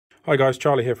Hi guys,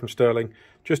 Charlie here from Sterling.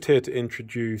 Just here to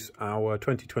introduce our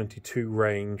 2022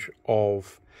 range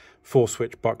of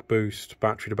 4-switch buck boost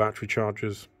battery to battery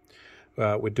chargers.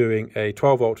 We're doing a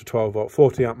 12 volt to 12 volt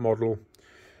 40 amp model.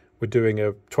 We're doing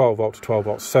a 12 volt to 12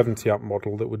 volt 70 amp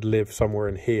model that would live somewhere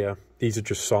in here. These are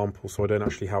just samples, so I don't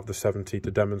actually have the 70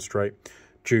 to demonstrate,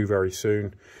 due very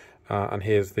soon. And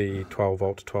here's the 12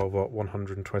 volt to 12 volt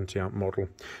 120 amp model.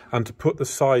 And to put the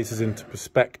sizes into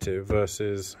perspective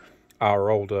versus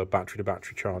our older battery to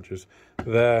battery chargers,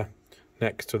 there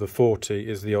next to the 40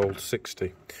 is the old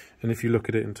 60. And if you look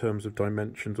at it in terms of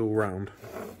dimensions all round,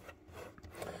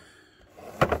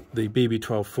 the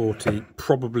BB1240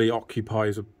 probably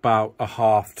occupies about a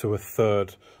half to a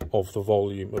third of the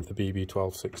volume of the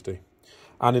BB1260.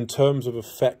 And in terms of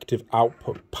effective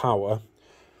output power,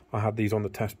 I had these on the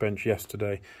test bench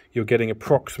yesterday, you're getting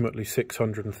approximately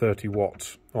 630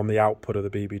 watts on the output of the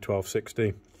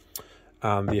BB1260.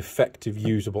 And the effective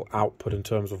usable output in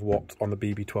terms of watts on the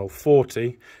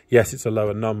BB1240, yes, it's a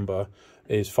lower number,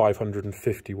 is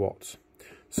 550 watts.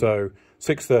 So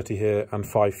 630 here and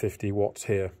 550 watts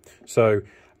here. So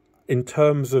in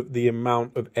terms of the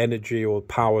amount of energy or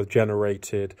power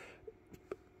generated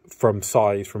from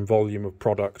size, from volume of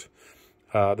product,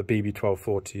 the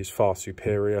BB1240 is far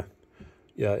superior.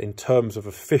 In terms of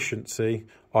efficiency,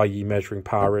 i.e. measuring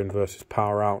power in versus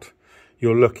power out,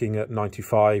 you're looking at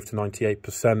 95 to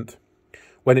 98%.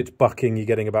 When it's bucking, you're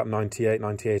getting about 98,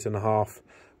 98.5.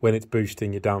 When it's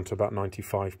boosting, you're down to about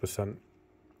 95%.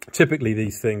 Typically,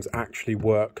 these things actually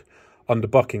work under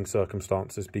bucking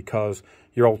circumstances because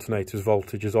your alternator's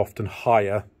voltage is often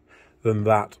higher than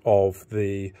that of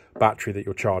the battery that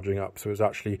you're charging up. So it's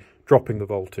actually dropping the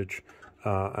voltage,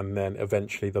 and then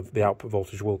eventually the output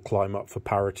voltage will climb up for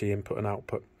parity input and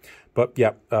output. But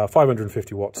yeah,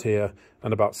 550 watts here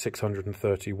and about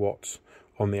 630 watts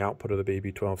on the output of the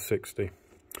BB1260.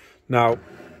 Now,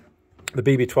 the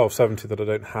BB1270 that I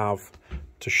don't have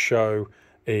to show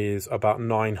is about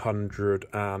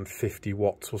 950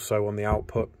 watts or so on the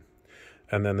output.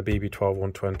 And then the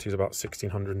BB12120 is about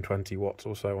 1620 watts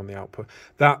or so on the output.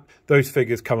 Those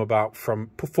figures come about from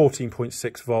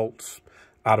 14.6 volts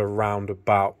at around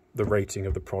about the rating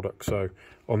of the product. So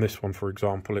on this one, for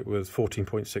example, it was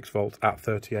 14.6 volts at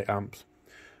 38 amps,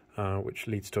 which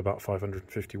leads to about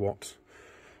 550 watts.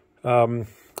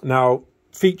 Now,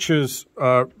 features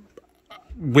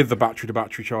with the battery to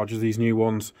battery chargers, these new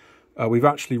ones, we've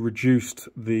actually reduced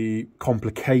the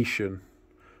complication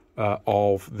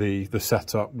of the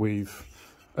setup. We've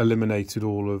eliminated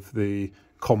all of the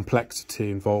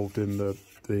complexity involved in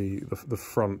the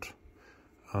front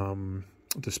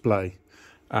display,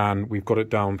 and we've got it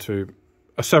down to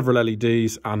several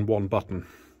LEDs and one button.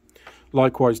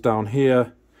 Likewise down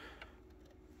here,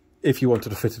 if you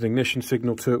wanted to fit an ignition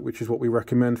signal to it, which is what we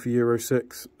recommend for Euro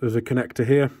 6, there's a connector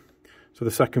here. So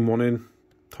the second one in,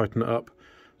 tighten it up.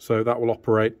 So that will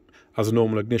operate as a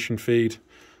normal ignition feed.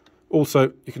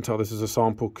 Also, you can tell this is a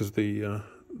sample because the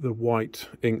white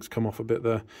inks come off a bit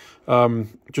there.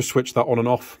 Just switch that on and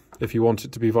off if you want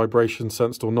it to be vibration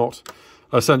sensed or not.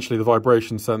 Essentially, the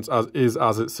vibration sense is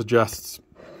as it suggests.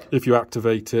 If you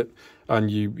activate it and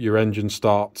your engine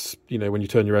starts, when you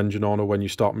turn your engine on or when you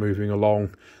start moving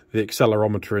along, the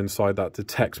accelerometer inside that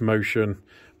detects motion.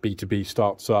 B2B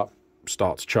starts up,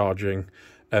 starts charging,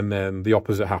 and then the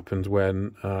opposite happens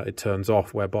when it turns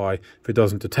off, whereby if it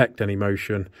doesn't detect any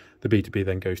motion, the B2B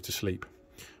then goes to sleep.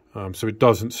 So it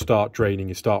doesn't start draining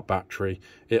your start battery.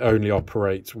 It only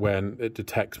operates when it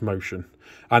detects motion.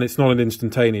 And it's not an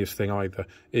instantaneous thing either.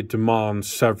 It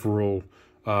demands several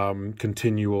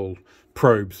continual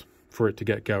probes for it to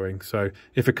get going. So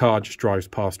if a car just drives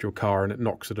past your car and it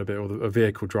knocks it a bit, or a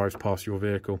vehicle drives past your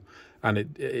vehicle and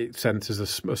it senses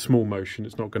a small motion,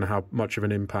 it's not going to have much of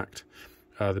an impact.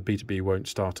 The B2B won't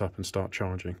start up and start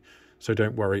charging. So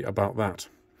don't worry about that.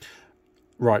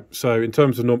 Right, so in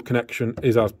terms of normal connection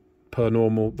is as per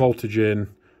normal, voltage in,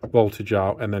 voltage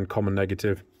out, and then common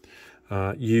negative.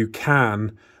 You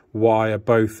can wire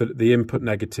both the input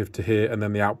negative to here and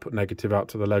then the output negative out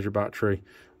to the leisure battery,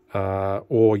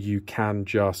 or you can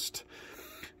just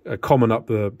common up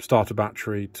the starter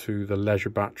battery to the leisure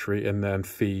battery and then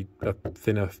feed a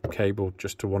thinner cable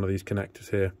just to one of these connectors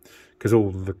here, because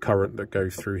all the current that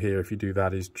goes through here, if you do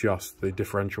that, is just the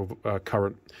differential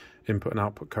current, input and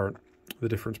output current, the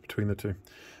difference between the two.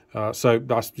 So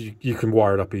that's, you can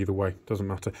wire it up either way, doesn't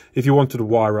matter. If you wanted to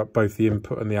wire up both the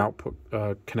input and the output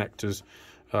connectors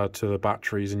to the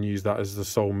batteries and use that as the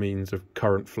sole means of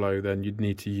current flow, then you'd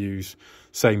need to use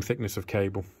same thickness of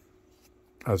cable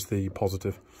as the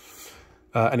positive.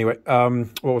 Anyway,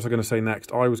 what was I going to say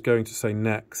next? I was going to say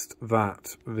next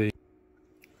that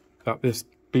this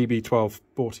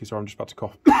BB1240, sorry, I'm just about to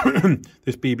cough.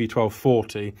 This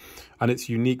BB1240, and it's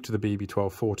unique to the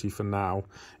BB1240 for now,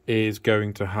 is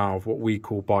going to have what we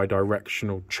call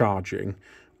bidirectional charging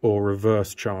or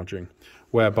reverse charging,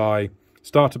 whereby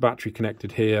starter battery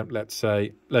connected here, let's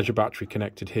say leisure battery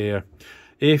connected here.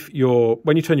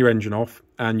 When you turn your engine off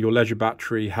and your leisure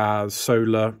battery has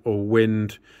solar or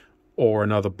wind or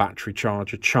another battery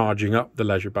charger charging up the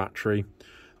leisure battery,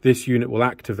 this unit will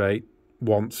activate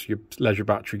once your leisure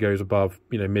battery goes above,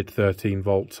 mid 13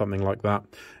 volts, something like that.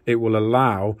 It will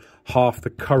allow half the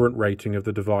current rating of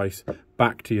the device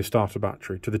back to your starter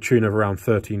battery, to the tune of around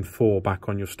 13.4 back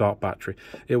on your start battery.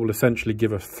 It will essentially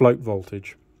give a float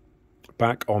voltage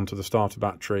back onto the starter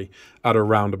battery at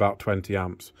around about 20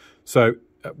 amps. So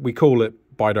we call it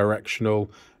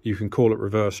bidirectional. You can call it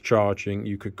reverse charging.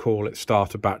 You could call it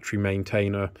starter battery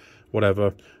maintainer,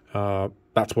 whatever.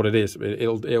 That's what it is.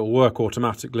 It'll work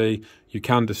automatically. You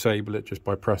can disable it just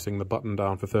by pressing the button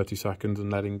down for 30 seconds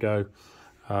and letting go.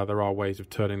 There are ways of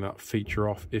turning that feature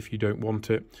off if you don't want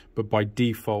it. But by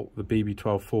default, the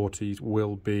BB1240s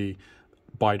will be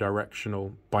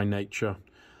bidirectional by nature.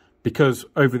 Because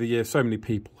over the years, so many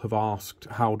people have asked,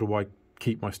 how do I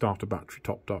keep my starter battery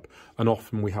topped up? And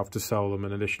often we have to sell them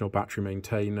an additional battery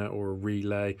maintainer or a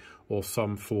relay or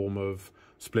some form of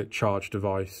split charge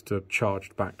device to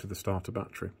charge back to the starter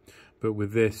battery. But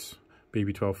with this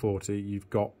BB1240, you've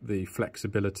got the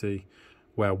flexibility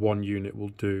where one unit will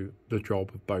do the job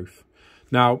of both.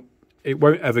 Now, it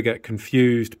won't ever get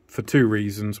confused for two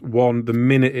reasons. One, the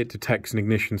minute it detects an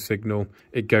ignition signal,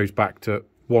 it goes back to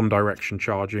one direction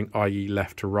charging, i.e.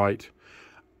 left to right.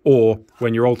 Or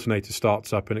when your alternator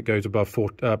starts up and it goes above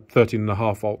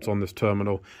 13.5 volts on this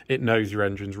terminal, it knows your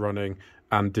engine's running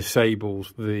and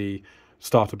disables the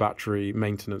starter battery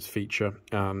maintenance feature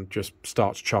and just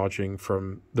starts charging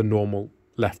from the normal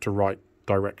left to right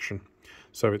direction.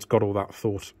 So it's got all that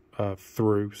thought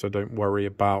through, so don't worry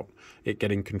about it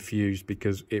getting confused,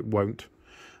 because it won't.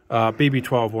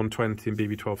 BB12120 and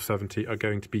BB1270 are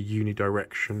going to be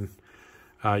unidirectional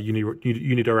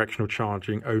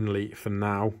charging only for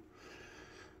now.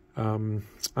 And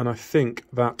I think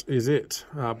that is it.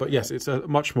 But yes, it's a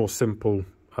much more simple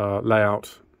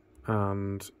layout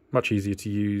and much easier to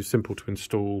use, simple to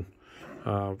install.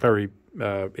 The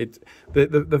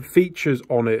features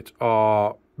on it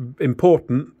are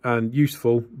important and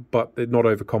useful, but they're not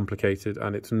overcomplicated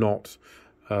and it's not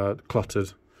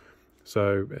cluttered.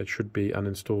 So it should be an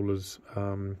installer's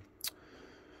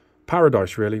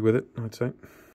paradise, really, with it, I'd say.